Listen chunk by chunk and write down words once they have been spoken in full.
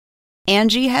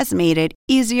Angie has made it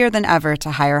easier than ever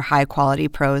to hire high-quality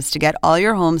pros to get all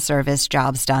your home service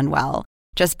jobs done well.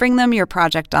 Just bring them your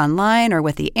project online or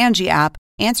with the Angie app,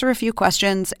 answer a few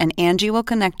questions, and Angie will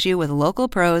connect you with local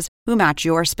pros who match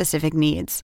your specific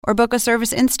needs. Or book a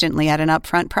service instantly at an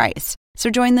upfront price. So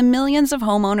join the millions of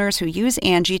homeowners who use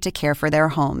Angie to care for their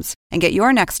homes and get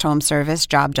your next home service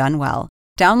job done well.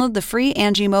 Download the free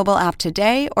Angie mobile app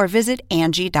today or visit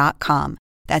Angie.com.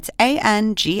 That's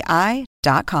ANGI.com.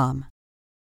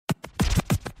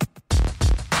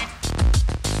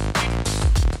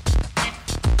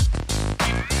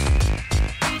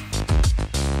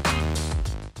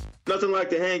 Nothing like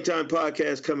the Hang Time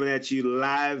Podcast coming at you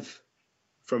live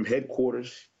from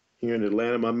headquarters here in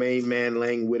Atlanta. My main man,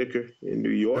 Lang Whitaker, in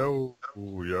New York.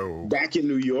 Yo. Back in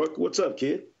New York. What's up,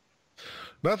 kid?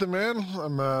 Nothing, man.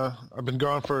 I've been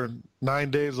gone for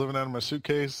 9 days living out of my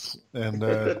suitcase, and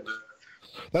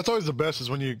that's always the best is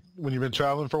when you've been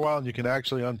traveling for a while and you can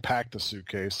actually unpack the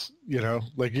suitcase. You know,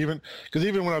 like even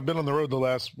when I've been on the road the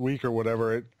last week or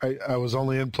whatever, I was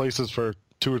only in places for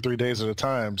 2 or 3 days at a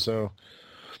time, so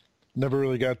never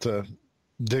really got to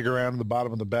dig around in the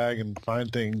bottom of the bag and find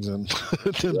things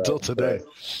until today. Right.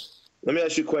 Let me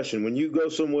ask you a question. When you go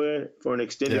somewhere for an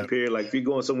extended period, like if you're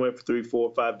going somewhere for 3,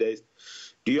 4, 5 days,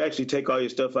 do you actually take all your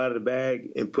stuff out of the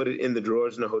bag and put it in the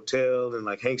drawers in the hotel and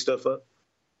like hang stuff up?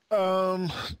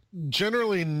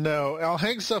 Generally, no. I'll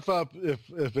hang stuff up if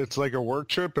it's like a work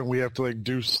trip and we have to like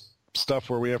do stuff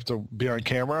where we have to be on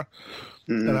camera,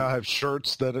 and I'll have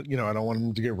shirts that, I don't want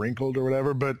them to get wrinkled or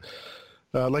whatever. But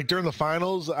like during the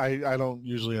finals, I don't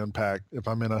usually unpack if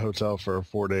I'm in a hotel for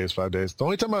 4 days, 5 days. The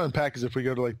only time I unpack is if we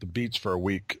go to like the beach for a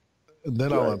week, and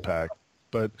then I'll unpack.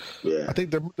 But I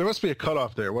think there must be a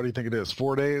cutoff there. What do you think it is?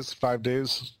 4 days, 5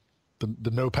 days,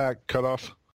 the no pack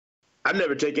cutoff? I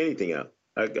never take anything out.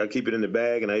 I keep it in the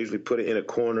bag, and I usually put it in a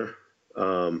corner.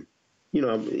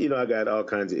 I got all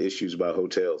kinds of issues about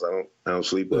hotels. I don't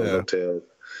sleep well in hotels.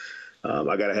 I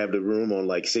got to have the room on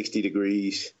like 60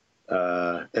 degrees.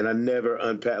 And I never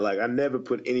unpack, like I never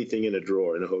put anything in a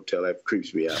drawer in a hotel. That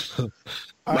creeps me out.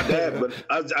 My dad, but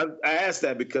I asked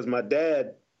that because my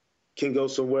dad can go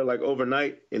somewhere like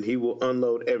overnight and he will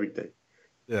unload everything.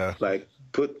 Yeah. Like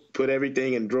put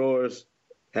everything in drawers,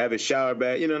 have his shower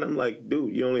bag, and I'm like,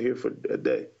 dude, you're only here for a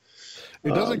day. It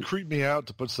doesn't creep me out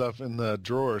to put stuff in the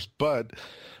drawers, but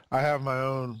I have my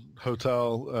own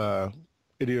hotel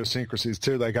idiosyncrasies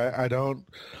too. Like I don't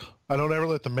ever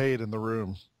let the maid in the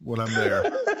room when I'm there.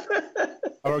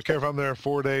 I don't care if I'm there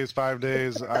 4 days, 5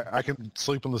 days. I can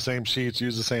sleep on the same sheets,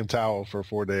 use the same towel for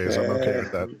 4 days. I'm okay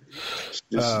with that.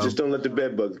 Just don't let the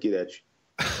bed bugs get at you.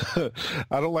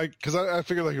 I don't like, because I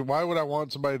figure like, why would I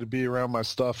want somebody to be around my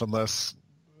stuff unless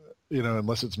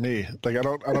it's me? Like I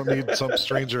don't need some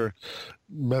stranger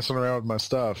messing around with my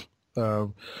stuff.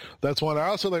 That's one. I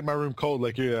also like my room cold.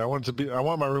 Like I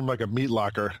want my room like a meat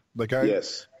locker. Like I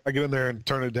get in there and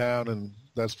turn it down, and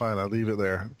that's fine. I leave it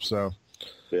there. So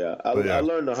I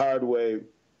learned the hard way.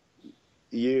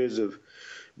 Years of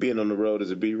being on the road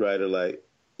as a beat writer. Like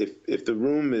if the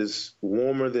room is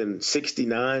warmer than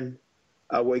 69,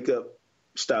 I wake up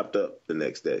stopped up the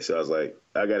next day. So I was like,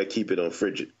 I got to keep it on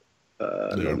frigid.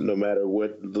 No matter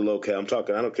what the locale I'm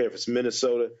talking. I don't care if it's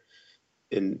Minnesota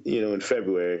in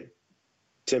February.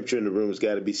 Temperature in the room has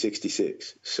got to be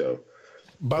 66. So.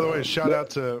 By the way, shout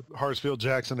out to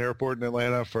Hartsfield-Jackson Airport in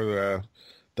Atlanta for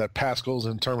that Pascal's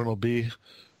in Terminal B.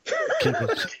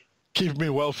 Keep me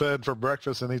well fed for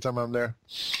breakfast anytime I'm there.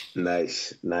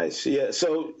 Nice. Yeah,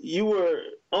 so you were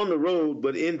on the road,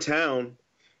 but in town.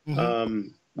 Mm-hmm.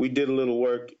 We did a little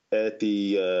work at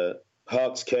the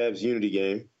Hawks-Cavs Unity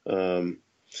game.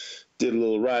 Did a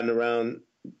little riding around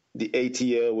the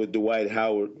ATL with Dwight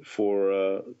Howard for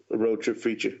a road trip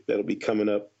feature that'll be coming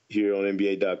up here on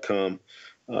NBA.com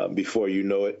before you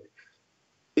know it.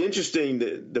 Interesting,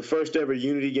 the first ever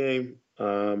Unity game,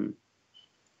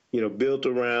 built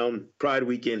around Pride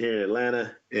Weekend here in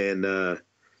Atlanta, and an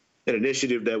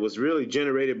initiative that was really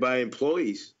generated by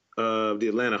employees of the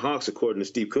Atlanta Hawks, according to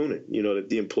Steve Koonin. That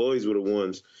the employees were the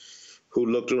ones who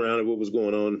looked around at what was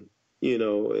going on,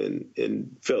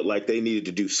 and felt like they needed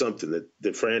to do something, that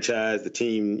the franchise, the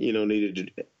team, needed to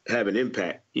have an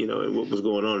impact, in what was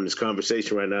going on in this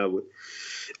conversation right now with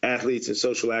athletes and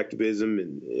social activism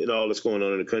and all that's going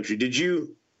on in the country.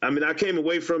 I came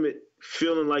away from it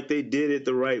feeling like they did it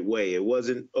the right way. It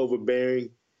wasn't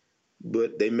overbearing,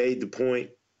 but they made the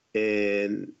point,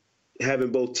 and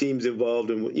having both teams involved,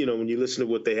 and when you listen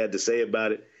to what they had to say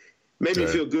about it, made me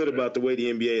feel good about the way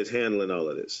the NBA is handling all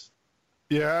of this.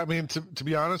 Yeah, I mean, to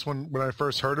be honest, when I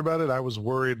first heard about it, I was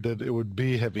worried that it would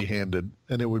be heavy-handed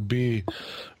and it would be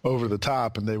over the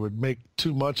top and they would make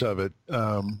too much of it.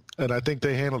 And I think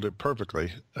they handled it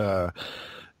perfectly. I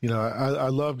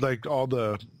loved like all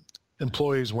the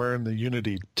employees wearing the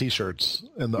Unity T-shirts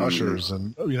and the ushers,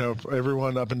 and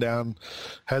everyone up and down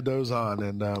had those on,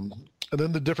 and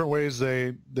then the different ways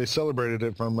they celebrated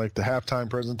it, from like the halftime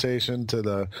presentation to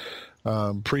the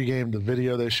pregame. The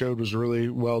video they showed was really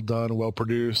well done, well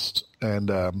produced, and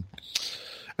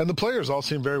the players all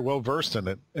seemed very well versed in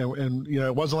it. And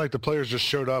it wasn't like the players just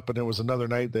showed up and it was another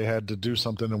night they had to do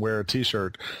something and wear a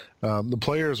T-shirt. The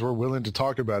players were willing to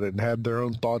talk about it and had their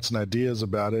own thoughts and ideas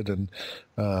about it. And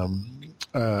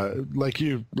like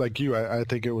you, I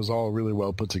think it was all really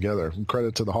well put together. And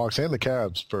credit to the Hawks and the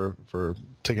Cavs for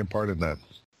taking part in that.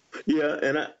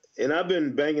 Yeah, and I've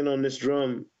been banging on this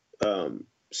drum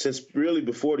since really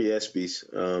before the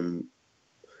ESPYs.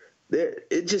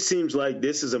 It just seems like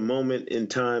this is a moment in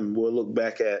time we'll look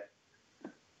back at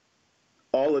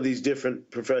all of these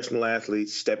different professional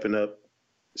athletes stepping up,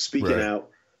 speaking out,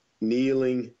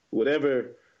 kneeling,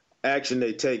 whatever action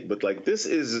they take. But like this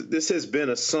has been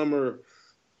a summer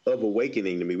of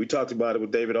awakening to me. We talked about it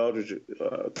with David Aldridge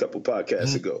a couple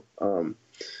podcasts ago.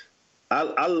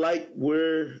 I like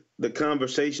where the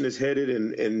conversation is headed,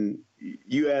 and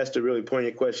you asked a really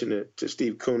poignant question to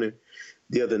Steve Koonin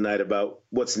the other night about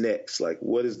what's next, like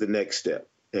what is the next step,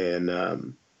 and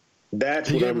that's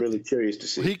what I'm really curious to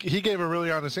see. He gave a really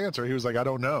honest answer. He was like, I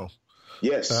don't know.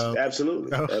 Yes,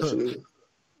 absolutely.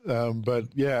 But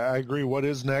yeah, I agree. What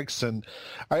is next? And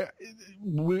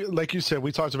we, like you said,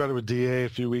 we talked about it with DA a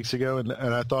few weeks ago, and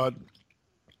I thought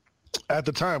at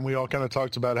the time we all kind of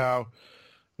talked about how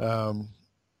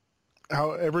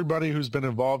everybody who's been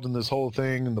involved in this whole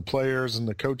thing, and the players and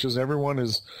the coaches, everyone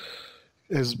has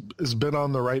been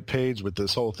on the right page with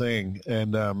this whole thing,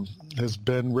 and has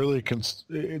been really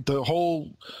the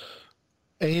whole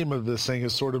aim of this thing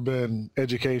has sort of been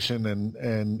education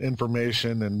and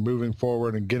information and moving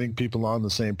forward and getting people on the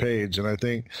same page. And I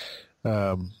think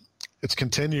it's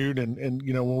continued. And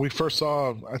when we first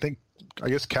saw, I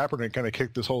guess Kaepernick kind of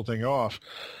kicked this whole thing off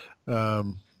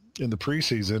in the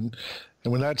preseason.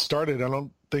 And when that started, I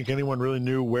don't think anyone really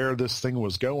knew where this thing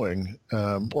was going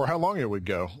or how long it would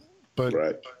go. But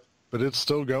it's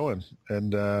still going,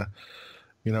 and for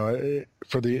the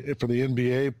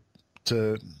NBA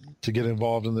to get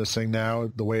involved in this thing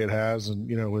now the way it has, and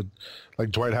with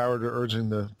like Dwight Howard urging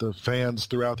the fans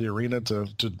throughout the arena to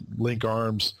link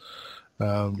arms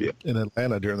in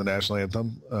Atlanta during the national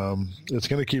anthem, it's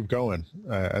going to keep going,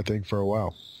 I think, for a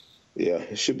while. Yeah,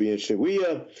 it should be interesting. We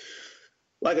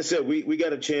like I said, we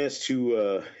got a chance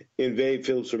to invade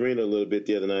Phillips Arena a little bit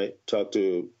the other night, talk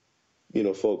to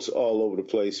folks all over the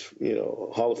place,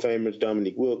 Hall of Famers,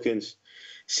 Dominique Wilkins,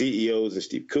 CEOs and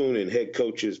Steve Koonin, head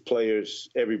coaches, players,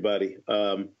 everybody.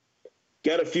 Got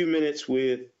a few minutes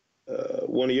with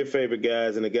one of your favorite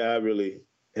guys, and a guy I really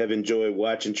have enjoyed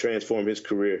watching transform his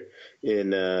career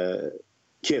in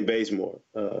Kent Bazemore,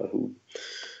 who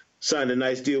signed a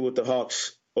nice deal with the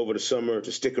Hawks over the summer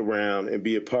to stick around and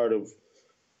be a part of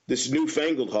this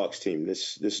newfangled Hawks team,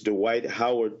 this Dwight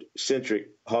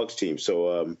Howard-centric Hawks team.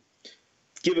 So,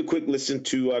 give a quick listen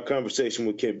to our conversation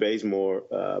with Kent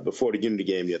Bazemore before the Unity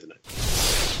game the other night.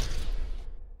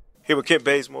 Here with Kent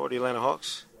Bazemore, the Atlanta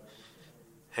Hawks.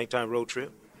 Hang time road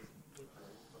trip.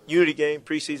 Unity game,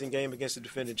 preseason game against the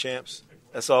defending champs.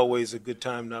 That's always a good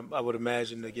time, I would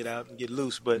imagine, to get out and get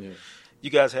loose. But you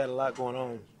guys had a lot going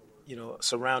on,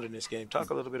 surrounding this game. Talk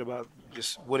a little bit about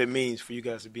just what it means for you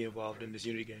guys to be involved in this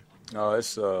Unity game.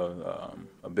 It's a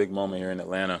big moment here in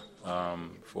Atlanta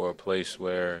for a place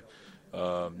where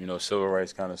civil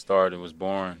rights kind of started and was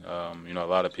born. A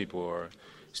lot of people are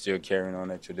still carrying on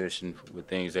that tradition with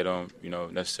things they don't,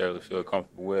 necessarily feel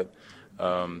comfortable with.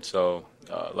 So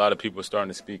a lot of people are starting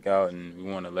to speak out, and we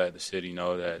want to let the city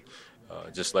know that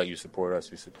just like you support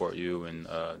us, we support you. And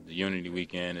the Unity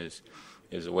Weekend is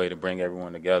a way to bring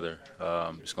everyone together.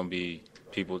 There's going to be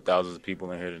thousands of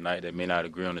people in here tonight that may not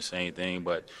agree on the same thing,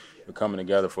 but we're coming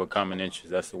together for a common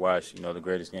interest. That's why it's the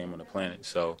greatest game on the planet.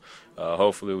 So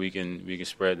hopefully we can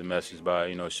spread the message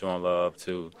by showing love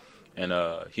to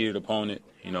a heated opponent.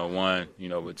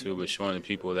 But two, but showing the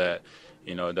people that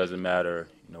it doesn't matter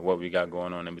what we got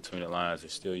going on in between the lines.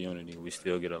 There's still unity. We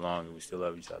still get along, and we still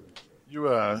love each other.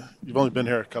 You've only been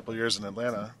here a couple of years in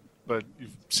Atlanta, but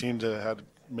you've seemed to have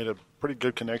made a pretty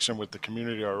good connection with the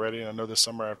community already. And I know this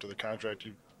summer after the contract,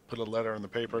 you put a letter in the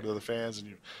paper to the fans, and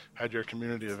you had your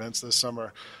community events this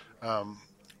summer.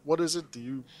 What is it do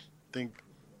you think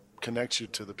connects you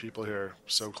to the people here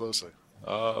so closely?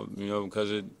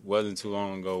 Because it wasn't too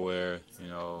long ago where,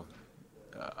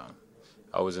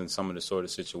 I was in some of the sort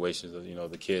of situations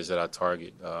of, the kids that I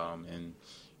target.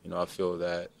 And I feel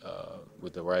that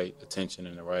with the right attention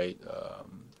and the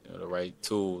right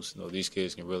tools, these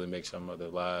kids can really make some of their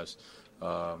lives.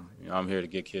 I'm here to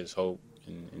give kids hope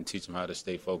and teach them how to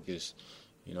stay focused,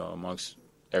 amongst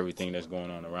everything that's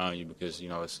going on around you, because,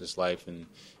 it's just life, and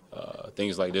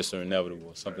things like this are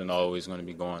inevitable. Something always going to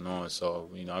be going on. So,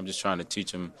 I'm just trying to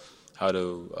teach them how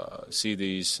to see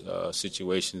these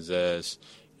situations as,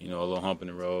 a little hump in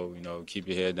the road. Keep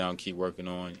your head down, keep working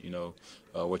on,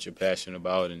 what you're passionate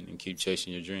about, and keep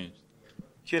chasing your dreams.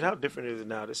 Kid, how different is it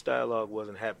now? This dialogue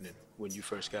wasn't happening when you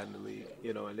first got in the league,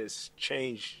 and it's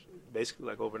changed basically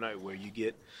like overnight, where you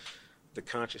get the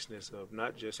consciousness of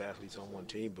not just athletes on one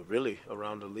team, but really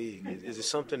around the league. Is it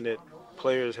something that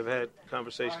players have had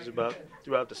conversations about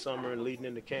throughout the summer and leading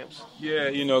into camps? Yeah,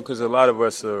 because a lot of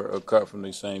us are cut from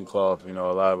the same cloth. A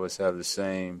lot of us have the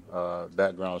same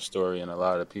background story, and a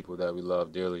lot of the people that we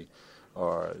love dearly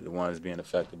are the ones being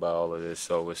affected by all of this.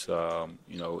 So it's,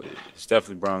 it's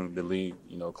definitely brought the league,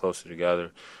 closer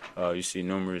together. You see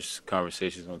numerous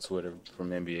conversations on Twitter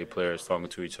from NBA players talking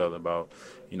to each other about,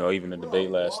 even the debate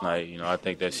last night. I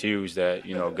think that's huge that,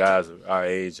 guys our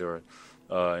age or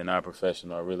in our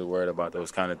profession are really worried about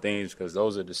those kind of things, because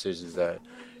those are decisions that,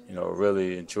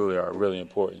 really and truly are really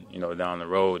important, down the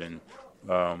road. And,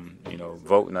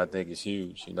 voting, I think, is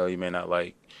huge. You may not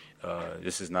like,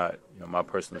 this is not, my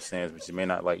personal stance, but you may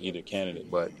not like either candidate,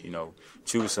 but,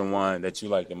 choose someone that you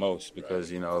like the most,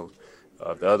 because,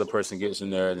 if the other person gets in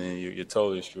there, then you're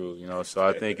totally screwed, So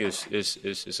I think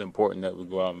it's important that we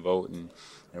go out and vote and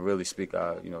really speak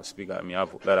out,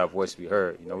 let our voice be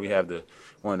heard. We have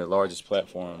one of the largest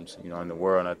platforms, in the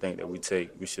world, and I think that we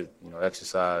should,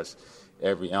 exercise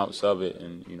every ounce of it,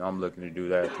 and, I'm looking to do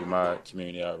that through my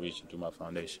community outreach and through my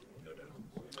foundation.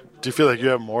 Do you feel like you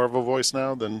have more of a voice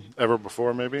now than ever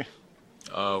before, maybe?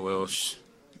 Well,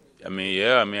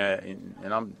 yeah. And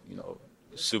I'm,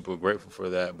 super grateful for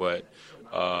that. But,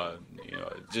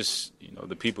 just,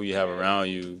 the people you have around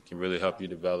you can really help you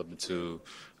develop into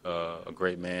a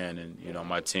great man. And,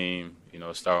 my team,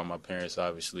 start with my parents,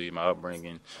 obviously, my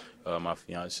upbringing, my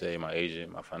fiance, my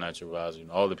agent, my financial advisor,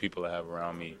 all the people I have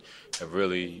around me have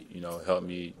really, helped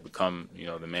me become,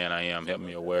 the man I am, helped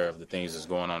me aware of the things that's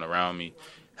going on around me,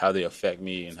 how they affect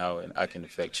me, and how I can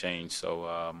affect change. So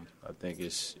I think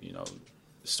it's, it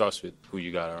starts with who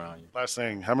you got around you. Last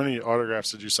thing, how many autographs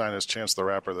did you sign as Chance the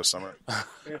Rapper this summer?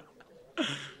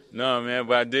 No, man,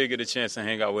 but I did get a chance to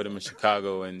hang out with him in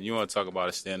Chicago, and you want to talk about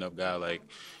a stand-up guy, like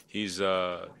he's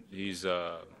a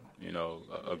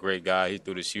great guy. He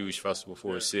threw this huge festival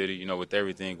for his city, with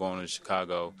everything going on in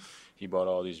Chicago. He brought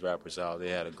all these rappers out. They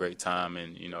had a great time,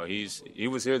 and he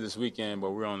was here this weekend, but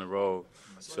we're on the road.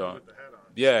 So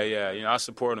yeah, I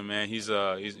support him, man. He's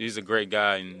a great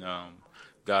guy and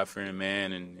God-fearing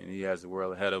man, and he has the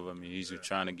world ahead of him, and he's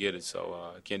trying to get it.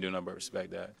 So I can't do nothing but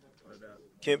respect that.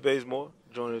 Kent Bazemore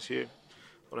joining us here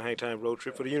on a Hang Time road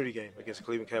trip for the Unity game against the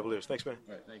Cleveland Cavaliers. Thanks, man.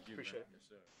 All right, thank you. Appreciate it.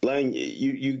 Lang,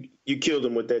 you killed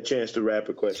him with that Chance the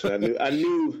Rapper question.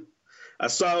 I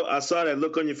saw that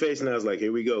look on your face, and I was like,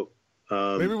 here we go.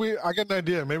 I got an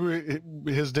idea. Maybe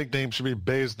his nickname should be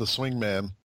Baze the Swing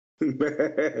Man.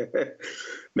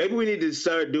 Maybe we need to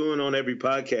start doing on every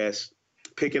podcast,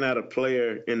 picking out a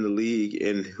player in the league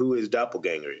and who his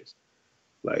doppelganger is.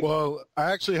 Well,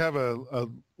 I actually have a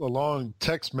long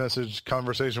text message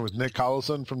conversation with Nick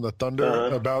Collison from the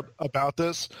Thunder about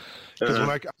this. Because when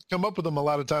I come up with him a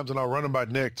lot of times, and I'll run him by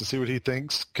Nick to see what he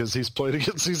thinks, because he's played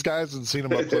against these guys and seen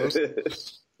them up close.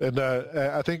 And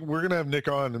I think we're going to have Nick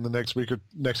on in the next week or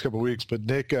next couple of weeks. But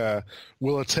Nick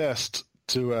will attest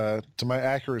to my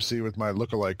accuracy with my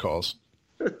lookalike calls.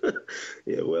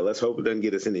 Yeah, well, let's hope it doesn't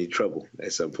get us in any trouble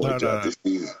at some point throughout this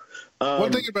season.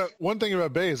 One thing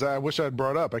about Baze, I wish I'd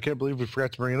brought up. I can't believe we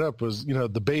forgot to bring it up. Was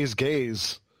the Baze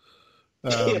gaze,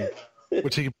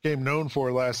 which he became known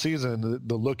for last season.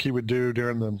 The look he would do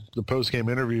during the post game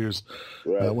interviews,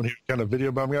 right, when he kind of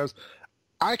video bomb guys.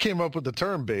 I came up with the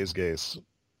term Baze gaze.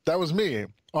 That was me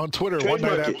on Twitter one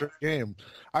night after the game.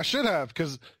 I should have,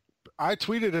 because I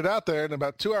tweeted it out there, and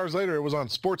about 2 hours later, it was on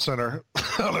SportsCenter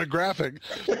on a graphic.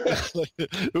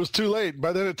 It was too late.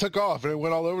 By then, it took off, and it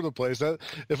went all over the place.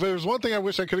 If there was one thing I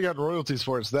wish I could have gotten royalties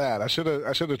for, it's that. I should have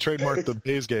trademarked the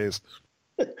Baze gaze.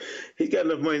 He's got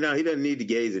enough money now. He doesn't need to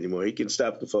gaze anymore. He can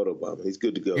stop the photo bomb. He's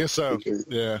good to go. I guess so.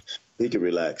 He can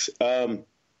relax. There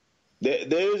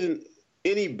isn't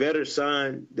any better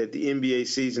sign that the NBA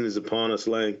season is upon us,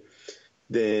 Lang,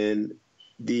 than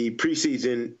the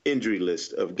preseason injury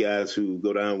list of guys who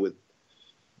go down with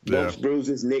bumps,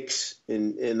 bruises, nicks,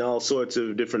 and all sorts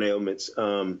of different ailments.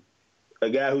 A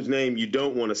guy whose name you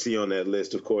don't want to see on that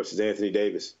list, of course, is Anthony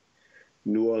Davis,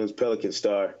 New Orleans Pelicans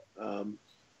star,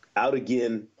 out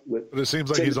again with. But it seems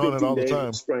like he's on it all the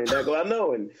time. Sprained ankle. I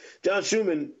know. And John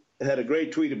Schumann had a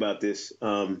great tweet about this.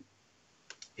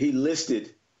 He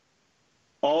listed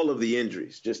all of the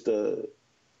injuries. Just the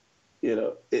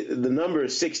number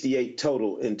is 68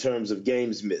 total in terms of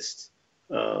games missed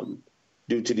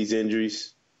due to these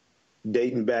injuries,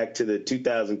 dating back to the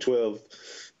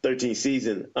 2012-13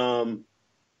 season.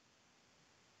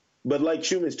 But like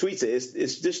Schumann's tweet said,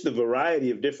 it's just the variety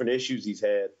of different issues he's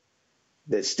had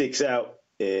that sticks out.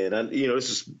 And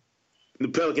the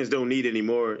Pelicans don't need any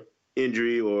more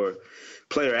injury or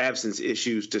player absence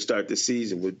issues to start the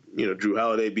season with, Drew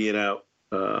Holiday being out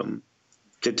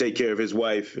to take care of his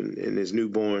wife and his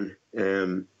newborn.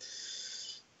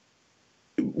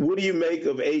 What do you make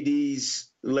of AD's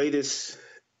latest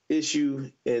issue?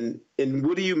 And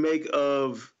what do you make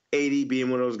of AD being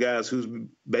one of those guys who's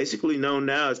basically known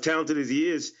now, as talented as he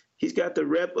is, he's got the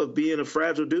rep of being a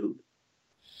fragile dude?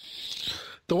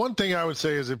 The one thing I would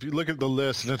say is if you look at the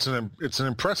list, and it's an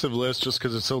impressive list just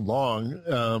because it's so long,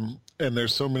 and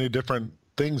there's so many different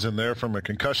things in there, from a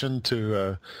concussion to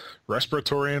a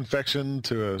respiratory infection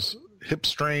to a hip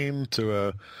strain to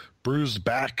a bruised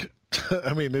back.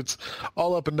 I mean, it's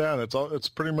all up and down. It's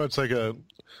pretty much like it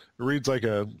reads like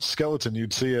a skeleton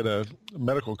you'd see at a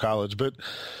medical college. But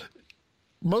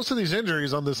most of these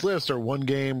injuries on this list are 1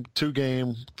 game, 2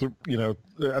 game.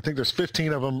 I think there's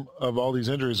 15 of them of all these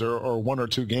injuries are 1 or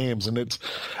 2 games, and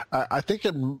I think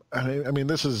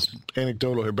this is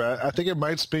anecdotal here, but I think it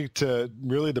might speak to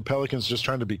really the Pelicans just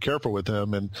trying to be careful with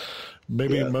him, and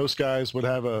maybe most guys would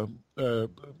have a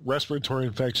respiratory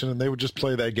infection and they would just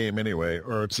play that game anyway,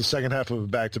 or it's the second half of a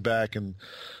back-to-back, and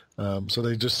so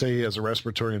they just say he has a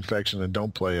respiratory infection and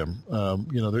don't play him.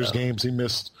 There's games he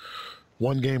missed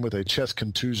 1 game with a chest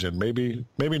contusion. Maybe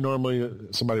normally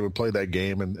somebody would play that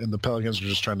game, and the Pelicans are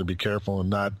just trying to be careful and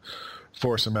not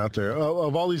force him out there.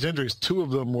 Of all these injuries, 2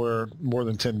 of them were more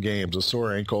than 10 games, a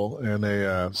sore ankle and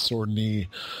a sore knee.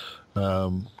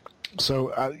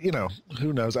 So,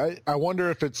 who knows? I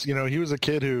wonder if it's, he was a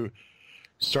kid who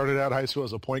started out high school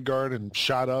as a point guard and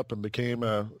shot up and became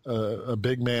a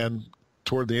big man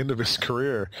toward the end of his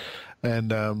career.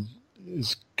 And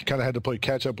he's kind of had to play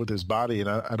catch up with his body. And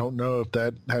I don't know if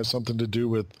that has something to do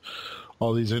with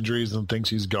all these injuries and things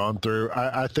he's gone through.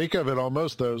 I think of it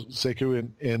almost, though, Sekou,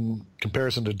 in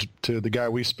comparison to the guy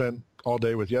we spent all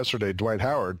day with yesterday, Dwight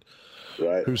Howard,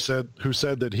 right, who said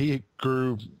that he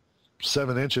grew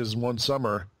 7 inches in one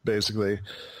summer, basically.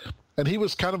 And he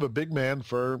was kind of a big man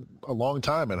for a long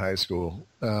time in high school.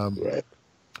 Right.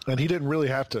 And he didn't really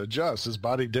have to adjust. His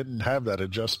body didn't have that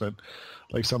adjustment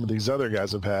like some of these other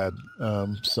guys have had.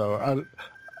 So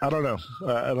I don't know.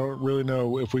 I don't really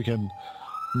know if we can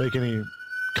make any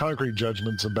concrete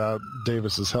judgments about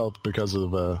Davis's health because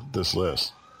of this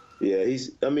list. Yeah,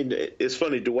 it's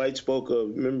funny. Dwight spoke of,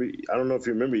 I don't know if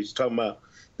you remember, he's talking about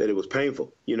that it was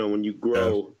painful, when you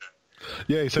grow.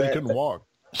 Yeah, he said he couldn't walk.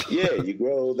 Yeah, you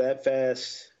grow that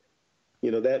fast,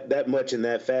 that much and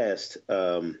that fast.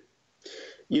 And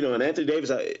Anthony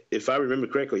Davis, if I remember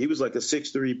correctly, he was like a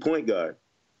 6'3" point guard.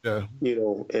 Yeah.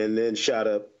 And then shot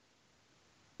up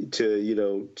to,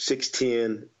 6'10",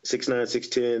 6'9",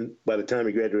 6'10" by the time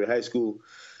he graduated high school.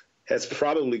 Has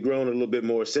probably grown a little bit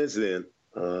more since then.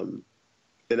 And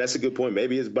that's a good point.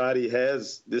 Maybe his body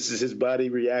this is his body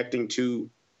reacting to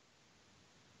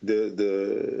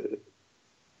the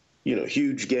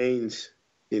huge gains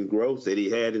in growth that he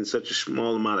had in such a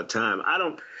small amount of time. I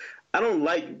don't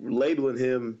like labeling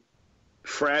him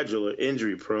fragile or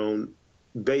injury prone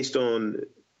based on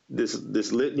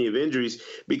this litany of injuries,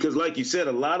 because like you said,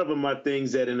 a lot of them are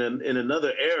things that in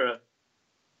another era,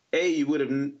 you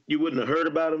wouldn't have heard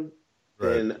about them.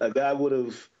 Right. And a guy would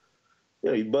have,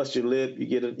 you bust your lip, you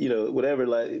get whatever,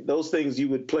 like those things you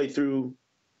would play through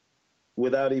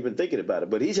without even thinking about it.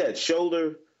 But he's had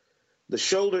the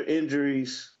shoulder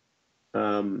injuries,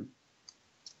 and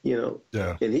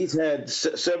he's had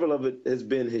several of it has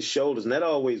been his shoulders, and that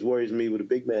always worries me with a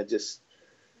big man.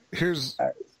 Here's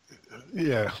the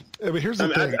thing.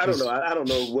 I don't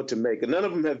know what to make. None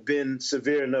of them have been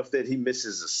severe enough that he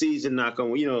misses a season,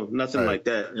 nothing like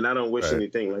that. And I don't wish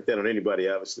anything like that on anybody,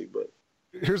 obviously, but.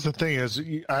 Here's the thing is,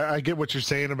 I get what you're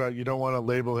saying about you don't want to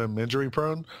label him injury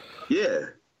prone. Yeah.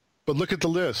 But look at the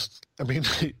list. I mean,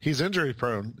 he's injury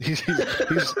prone. He's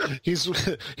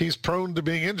prone to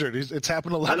being injured. It's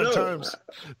happened a lot of times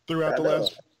throughout the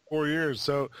last 4 years.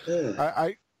 So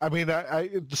I mean,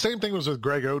 the same thing was with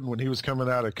Greg Oden when he was coming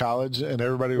out of college, and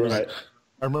everybody was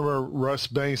I remember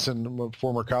Russ Mason, a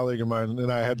former colleague of mine,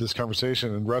 and I had this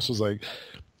conversation, and Russ was like,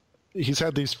 he's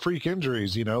had these freak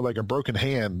injuries, like a broken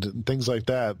hand and things like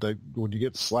that, that when you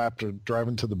get slapped or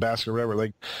driving to the basket or whatever,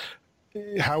 like,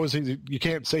 how is he? You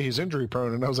can't say he's injury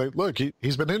prone. And I was like, look,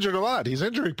 he's been injured a lot. He's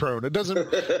injury prone. It doesn't.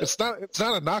 It's not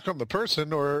a knock on the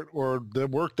person or the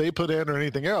work they put in or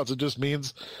anything else. It just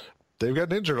means they've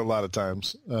gotten injured a lot of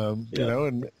times.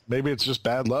 And maybe it's just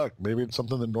bad luck. Maybe it's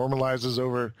something that normalizes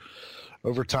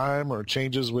over time or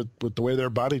changes with the way their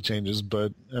body changes.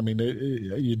 But I mean,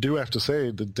 you do have to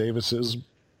say that Davis is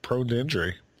prone to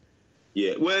injury.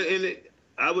 Yeah. Well,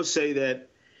 I would say that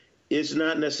it's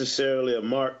not necessarily a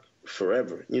mark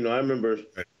forever. I remember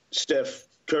Steph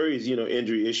Curry's,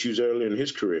 injury issues earlier in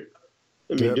his career.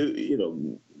 I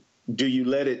mean, do you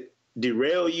let it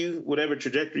derail you, whatever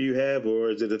trajectory you have, or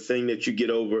is it a thing that you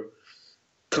get over,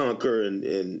 conquer,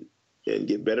 and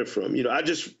get better from?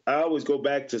 I always go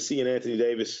back to seeing Anthony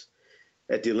Davis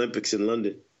at the Olympics in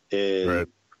London and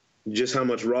just how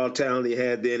much raw talent he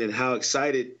had then and how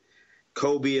excited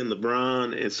Kobe and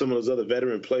LeBron and some of those other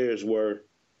veteran players were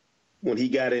when he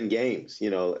got in games.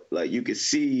 Like you could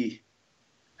see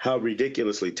how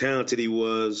ridiculously talented he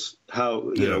was, how,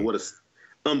 what an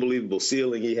unbelievable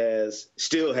ceiling he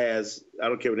still has. I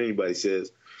don't care what anybody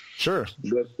says. Sure.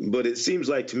 But it seems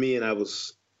like to me, and I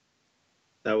was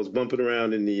bumping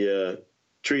around in the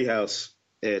treehouse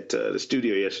at the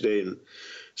studio yesterday, and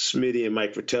Smitty and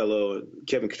Mike Fratello and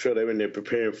Kevin Cottrell, they were in there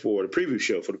preparing for the preview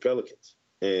show for the Pelicans.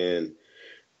 And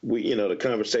we, the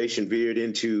conversation veered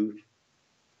into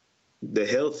the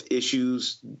health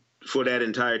issues for that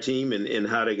entire team and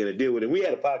how they're going to deal with it. We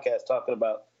had a podcast talking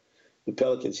about the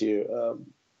Pelicans here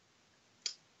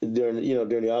during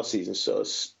the offseason. So,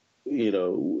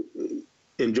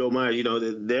 and Joe Meyer,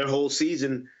 their whole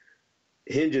season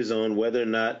hinges on whether or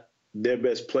not their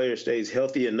best player stays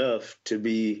healthy enough to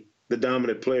be the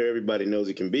dominant player everybody knows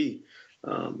he can be.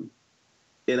 And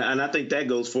I think that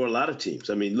goes for a lot of teams.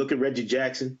 I mean, look at Reggie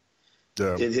Jackson.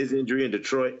 And his injury in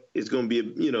Detroit is going to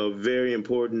be a very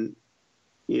important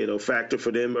factor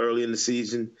for them early in the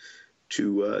season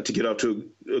to get off to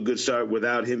a good start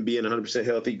without him being 100%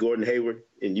 healthy. Gordon Hayward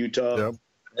in Utah,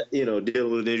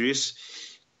 dealing with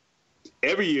injuries.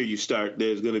 Every year you start,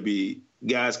 there's going to be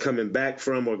guys coming back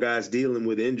from or guys dealing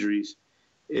with injuries.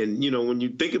 And when you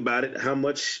think about it, how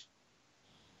much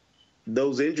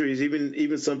those injuries,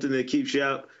 even something that keeps you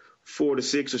out 4 to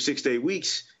 6 or 6 to 8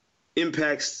 weeks,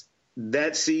 impacts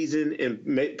that season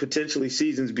and potentially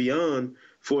seasons beyond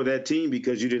for that team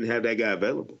because you didn't have that guy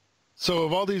available. So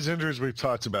of all these injuries we've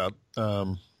talked about,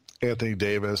 Anthony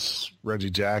Davis, Reggie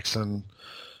Jackson,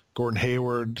 Gordon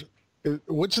Hayward,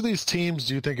 which of these teams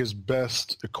do you think is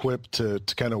best equipped to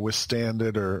kind of withstand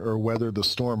it or weather the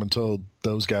storm until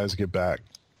those guys get back?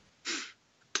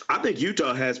 I think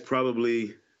Utah has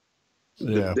probably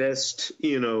the best,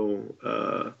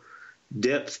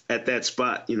 depth at that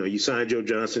spot. You signed Joe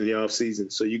Johnson in the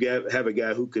offseason, so you have a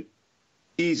guy who could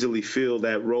easily fill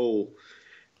that role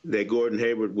that Gordon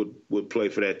Hayward would play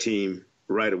for that team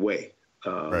right away.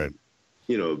 A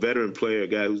veteran player, a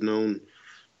guy who's known,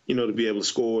 to be able to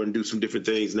score and do some different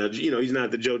things. Now, he's not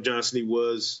the Joe Johnson he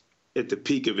was at the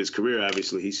peak of his career.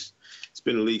 Obviously, he's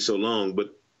been in the league so long.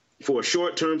 But for a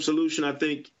short-term solution, I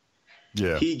think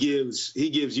he gives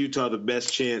Utah the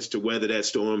best chance to weather that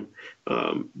storm.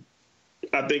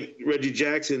 I think Reggie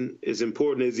Jackson, as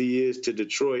important as he is to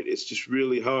Detroit, it's just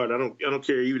really hard. I don't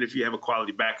care even if you have a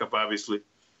quality backup, obviously.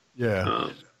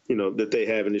 That they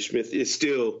have in the Smith. It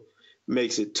still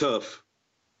makes it tough.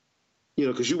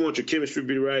 Because you want your chemistry to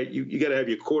be right. You got to have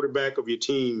your quarterback of your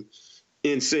team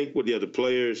in sync with the other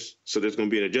players. So there's going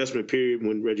to be an adjustment period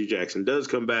when Reggie Jackson does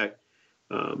come back.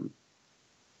 Of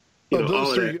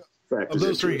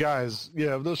those three guys,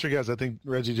 I think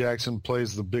Reggie Jackson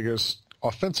plays the biggest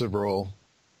offensive role.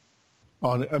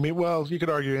 You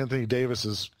could argue Anthony Davis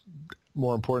is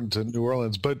more important to New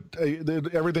Orleans, but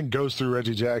everything goes through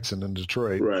Reggie Jackson in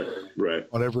Detroit, right,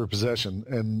 on every possession.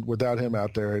 And without him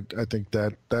out there, I think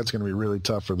that's going to be really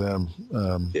tough for them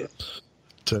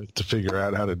to figure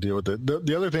out how to deal with it.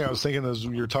 The other thing I was thinking is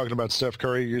you're talking about Steph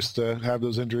Curry used to have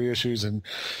those injury issues, and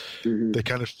they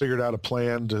kind of figured out a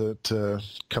plan to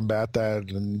combat that,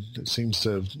 and it seems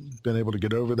to have been able to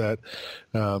get over that.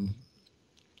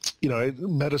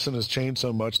 Medicine has changed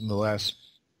so much in the last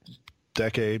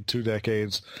decade, 2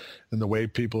 decades, and the way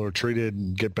people are treated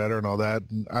and get better and all that.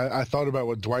 And I thought about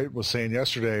what Dwight was saying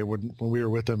yesterday when we were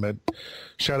with him at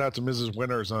shout out to Mrs.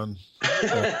 Winters on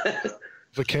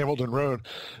the Campbellton Road.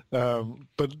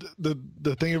 But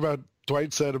the thing about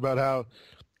Dwight said about how,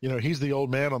 he's the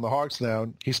old man on the Hawks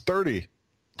now. He's 30.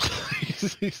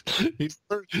 he's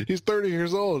 30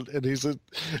 years old, and he's in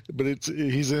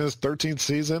his 13th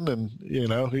season, and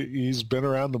he's been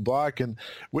around the block. And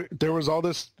there was all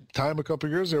this time a couple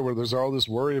of years there where there's all this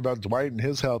worry about Dwight and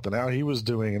his health and how he was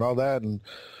doing and all that. And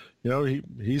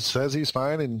he says he's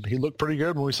fine, and he looked pretty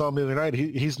good when we saw him the other night.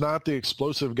 He's not the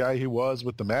explosive guy he was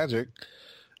with the Magic,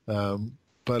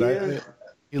 but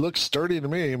he looks sturdy to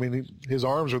me. I mean, his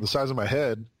arms are the size of my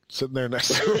head, sitting there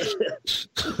next to him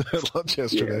at lunch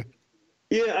yesterday.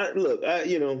 Yeah, I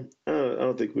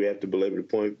don't think we have to belabor the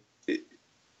point.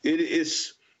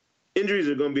 It's injuries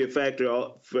are going to be a factor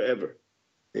forever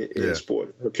in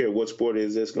sport. I don't care what sport it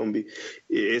is. That's going to be.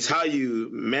 It's how you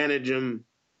manage them,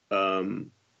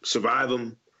 survive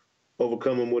them,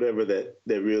 overcome them, whatever that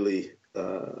really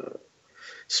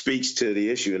speaks to the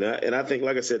issue. And I think,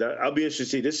 like I said, I'll be interested to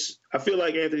see this. I feel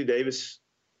like Anthony Davis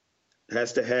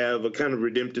has to have a kind of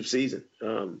redemptive season.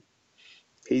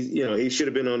 He should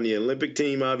have been on the Olympic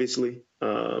team, obviously.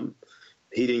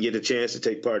 He didn't get a chance to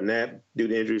take part in that due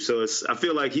to injury. So I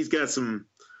feel like he's got some,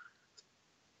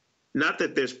 not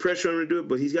that there's pressure on him to do it,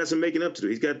 but he's got some making up to do.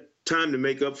 He's got time to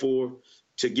make up for,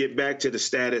 to get back to the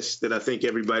status that I think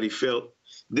everybody felt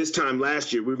this time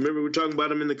last year. Remember, we were talking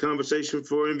about him in the conversation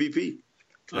for MVP.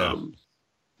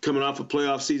 Coming off a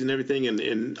playoff season, everything,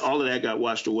 and all of that got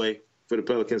washed away for the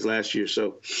Pelicans last year.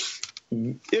 So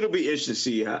it'll be interesting to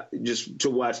see just to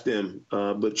watch them.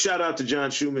 But shout out to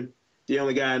John Schumann, the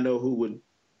only guy I know who would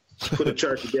put a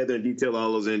chart together and detail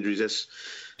all those injuries.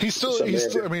 He's still,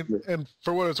 I mean, and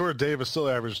for what it's worth, Davis still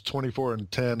averaged 24 and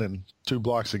 10 and 2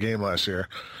 blocks a game last year.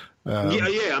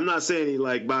 I'm not saying he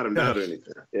bottomed out or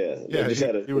anything.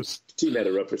 Team had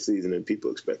a rougher season than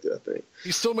people expected, I think.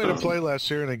 He still made a play last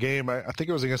year in a game. I think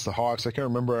it was against the Hawks. I can't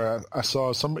remember. I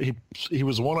saw somebody. He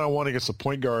was 1-on-1 against a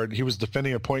point guard. He was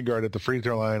defending a point guard at the free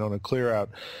throw line on a clear out.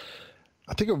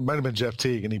 I think it might have been Jeff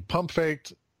Teague, and he pump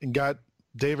faked and got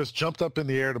Davis jumped up in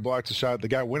the air to block the shot. The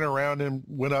guy went around him,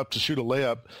 went up to shoot a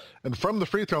layup. And from the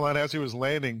free throw line, as he was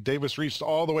landing, Davis reached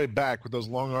all the way back with those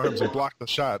long arms and blocked the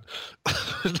shot.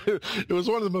 It was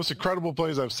one of the most incredible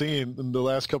plays I've seen in the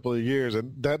last couple of years.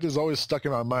 And that is always stuck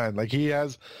in my mind. Like, he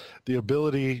has the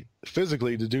ability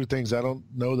physically to do things I don't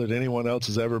know that anyone else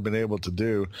has ever been able to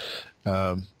do.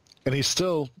 And he's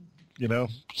still a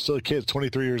kid,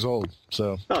 23 years old.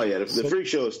 So. Oh yeah, the freak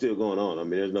show is still going on. I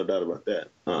mean, there's no doubt about that.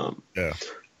 But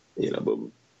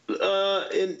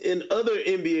in other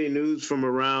NBA news from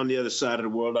around the other side of the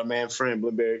world, our man Fran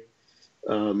Blineberry.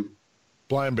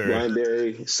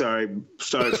 Blineberry. Sorry,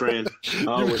 Fran. You've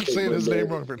been saying his name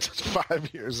wrong for 5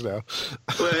 years now.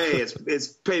 Well, hey,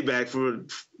 it's payback for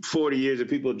 40 years of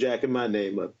people jacking my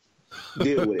name up.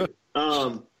 Deal with it.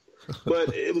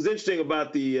 But it was interesting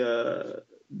about the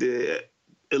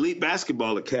elite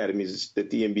basketball academies that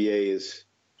the NBA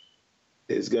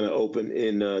is going to open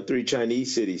in 3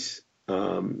 Chinese cities.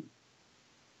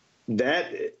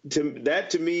 That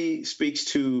to me speaks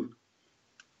to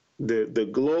the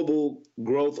global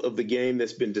growth of the game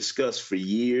that's been discussed for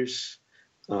years.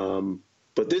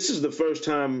 But this is the first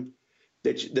time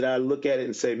that I look at it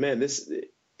and say, man,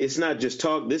 it's not just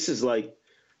talk. This is like,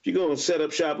 if you go and set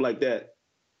up shop like that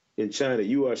in China,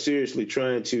 you are seriously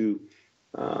trying to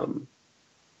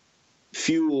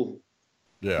fuel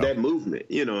that movement,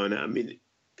 and I mean,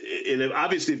 and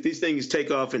obviously if these things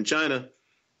take off in China,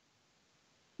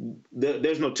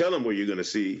 there's no telling where you're going to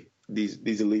see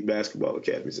these elite basketball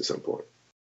academies at some point.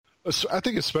 I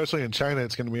think especially in China,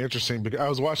 it's going to be interesting because I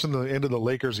was watching the end of the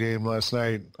Lakers game last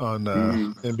night on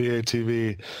NBA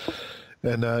TV,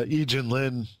 and Yi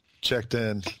Jin-Lin checked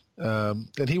in.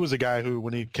 And he was a guy who,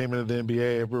 when he came into the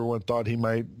NBA, everyone thought he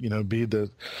might, be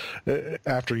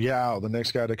after Yao, the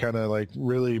next guy to kind of like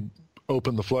really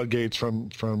open the floodgates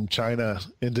from China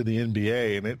into the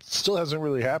NBA, and it still hasn't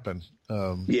really happened.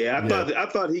 I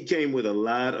thought he came with a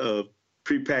lot of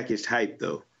prepackaged hype,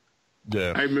 though.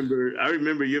 Yeah, I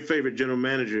remember your favorite general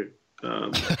manager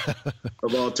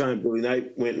of all time, Billy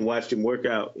Knight, went and watched him work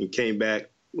out and came back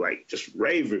like just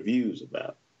rave reviews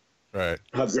about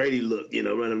how great he looked,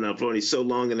 running down the floor. And he's so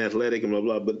long and athletic and blah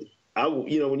blah. But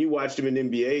when you watched him in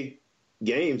NBA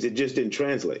games, it just didn't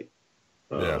translate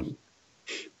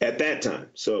at that time.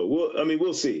 So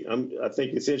we'll see. I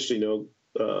think it's interesting,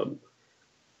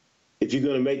 if you're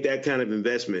going to make that kind of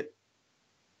investment,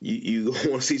 you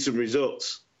want to see some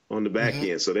results on the back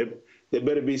end. So there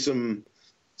better be some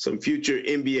future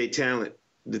NBA talent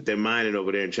that they're mining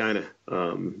over there in China. I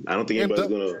don't think anybody's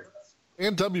going to.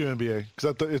 And WNBA,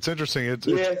 because it's interesting.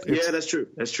 That's true.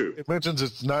 That's true. It mentions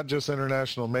it's not just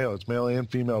international male; it's male and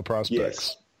female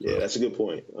prospects. Yes. Yeah, that's a good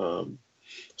point.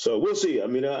 So we'll see. I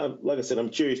mean, like I said, I'm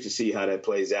curious to see how that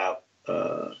plays out.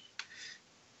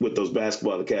 with those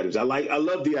basketball academies. I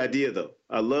love the idea, though.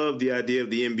 I love the idea of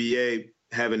the NBA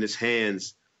having its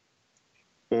hands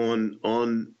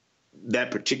on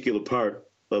that particular part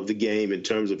of the game in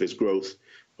terms of its growth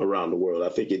around the world. I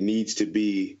think it needs to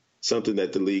be something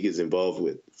that the league is involved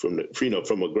with from a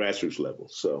grassroots level.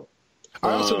 So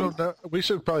I also don't know. We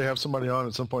should probably have somebody on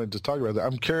at some point to talk about that.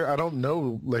 I'm curious. I don't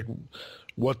know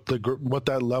what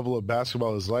that level of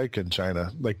basketball is like in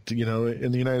China. Like,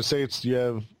 in the United States, you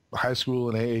have high school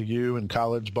and AAU and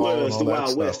college ball. Well, it's and all the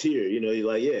Wild West here. You're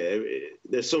like,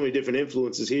 there's so many different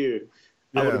influences here.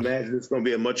 Yeah. I would imagine it's going to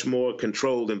be a much more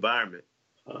controlled environment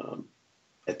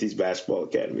at these basketball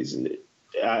academies. And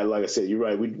like I said, you're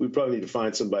right. We probably need to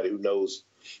find somebody who knows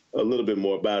a little bit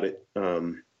more about it.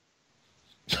 Than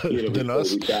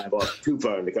us. We dive off too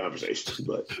far in the conversation,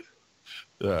 but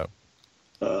yeah.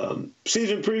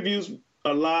 Season previews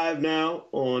are live now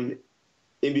on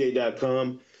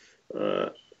NBA.com.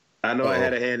 I know I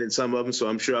had a hand in some of them, so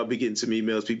I'm sure I'll be getting some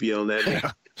emails, people yelling at me.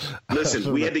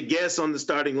 Listen, we had to guess on the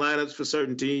starting lineups for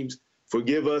certain teams.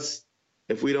 Forgive us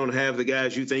if we don't have the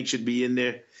guys you think should be in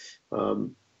there.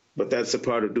 But that's a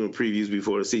part of doing previews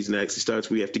before the season actually starts.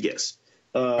 We have to guess.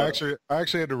 I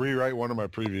actually had to rewrite one of my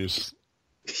previews.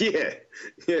 Yeah,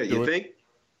 you think?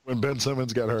 When Ben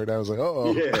Simmons got hurt, I was like,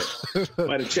 uh-oh. Yeah,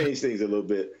 might have changed things a little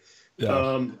bit.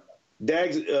 Yeah.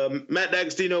 Matt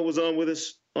D'Agostino was on with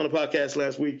us on a podcast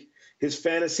last week. His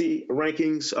fantasy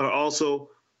rankings are also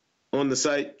on the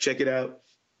site. Check it out.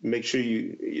 Make sure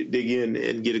you dig in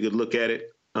and get a good look at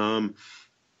it.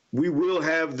 We will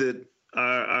have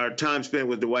our time spent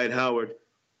with Dwight Howard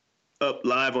up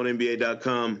live on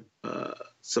NBA.com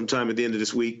sometime at the end of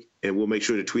this week, and we'll make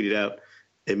sure to tweet it out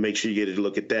and make sure you get a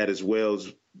look at that as well. It's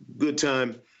a good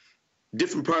time.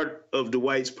 Different part of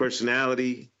Dwight's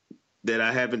personality that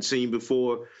I haven't seen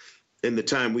before. In the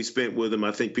time we spent with him,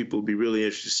 I think people will be really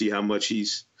interested to see how much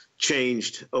he's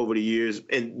changed over the years,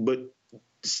 but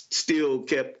still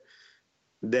kept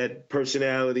that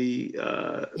personality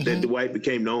that Dwight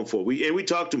became known for. We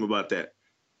talked to him about that.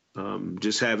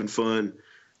 Just having fun,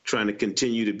 trying to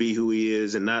continue to be who he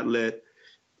is and not let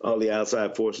all the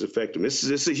outside forces affect him. This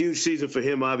is a huge season for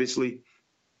him, obviously,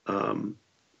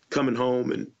 coming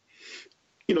home and,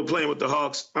 playing with the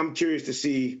Hawks. I'm curious to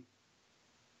see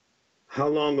how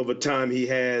long of a time he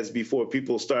has before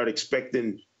people start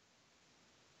expecting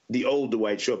the old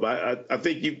Dwight show up. I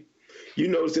think you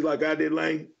noticed it like I did,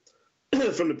 Lang,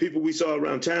 from the people we saw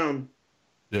around town.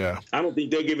 Yeah. I don't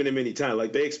think they're giving him any time.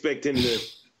 Like, they expect him to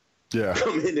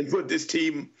come in and put this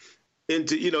team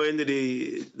into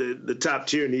the top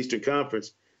tier in the Eastern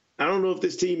Conference. I don't know if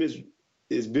this team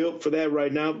is built for that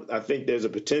right now. I think there's a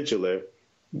potential there,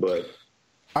 but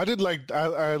I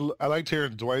liked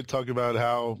hearing Dwight talk about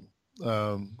how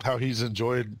he's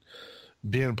enjoyed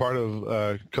being part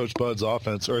of Coach Bud's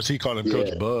offense, or as he called him,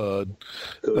 Coach Bud.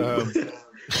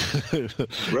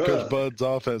 Coach Bud's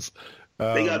offense.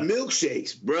 They got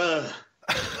milkshakes, bruh.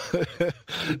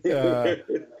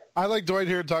 I like Dwight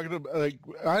here talking about,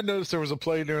 I noticed there was a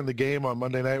play during the game on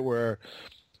Monday night where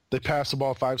they passed the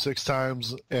ball 5-6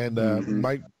 times, and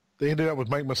they ended up with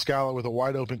Mike Muscala with a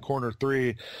wide open corner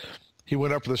three. He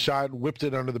went up for the shot, whipped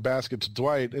it under the basket to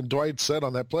Dwight, and Dwight said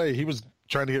on that play he was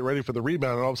trying to get ready for the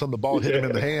rebound, and all of a sudden the ball hit him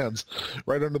in the hands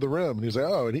right under the rim. And he was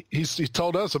like, and he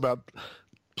told us about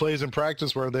plays in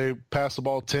practice where they pass the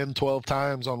ball 10, 12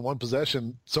 times on one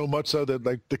possession, so much so that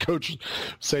the coach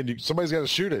saying somebody's got to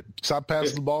shoot it, stop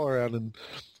passing the ball around. And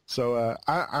so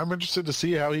I'm interested to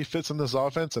see how he fits in this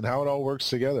offense and how it all works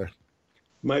together.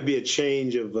 Might be a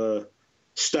change of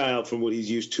style from what he's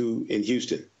used to in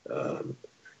Houston.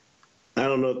 I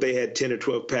don't know if they had 10 or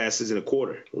 12 passes in a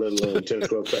quarter, let alone 10 or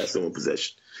 12 passes in one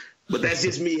possession. But that's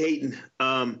just me hating.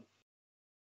 I'm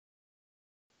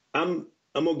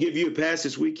going to give you a pass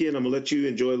this weekend. I'm going to let you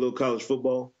enjoy a little college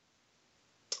football.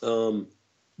 The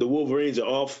Wolverines are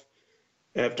off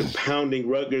after pounding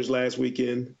Rutgers last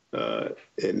weekend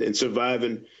and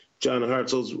surviving John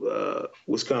Hartzell's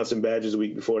Wisconsin Badgers the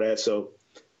week before that. So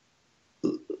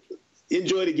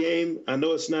enjoy the game. I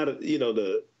know it's not,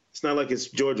 it's not like it's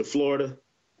Georgia, Florida.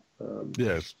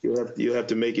 Yes. You'll have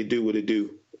to make it do what it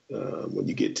do when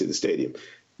you get to the stadium.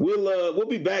 We'll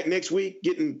be back next week,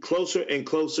 getting closer and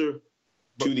closer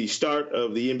to the start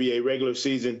of the NBA regular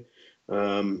season.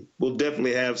 We'll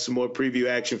definitely have some more preview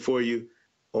action for you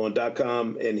on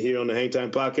 .com and here on the Hang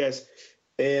Time Podcast.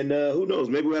 And who knows,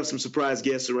 maybe we'll have some surprise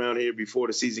guests around here before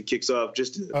the season kicks off.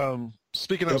 Just to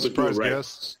speaking of surprise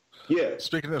guests. Yeah.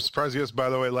 Speaking of surprise guests, by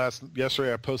the way,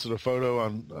 yesterday I posted a photo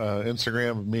on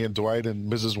Instagram of me and Dwight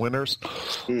and Mrs. Winters.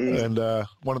 And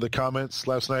one of the comments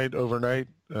last night, overnight,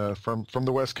 from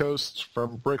the West Coast,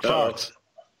 from Rick Fox.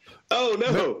 Oh,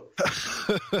 no.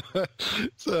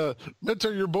 So,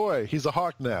 Mentor, your boy, he's a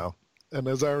Hawk now. And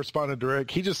as I responded to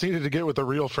Rick, he just needed to get with a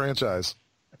real franchise.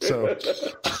 So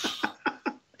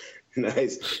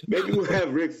nice. Maybe we'll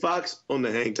have Rick Fox on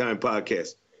the Hang Time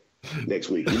podcast next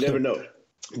week. You never know.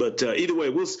 But either way,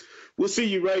 we'll see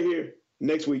you right here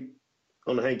next week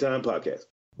on the Hang Time podcast.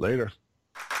 Later.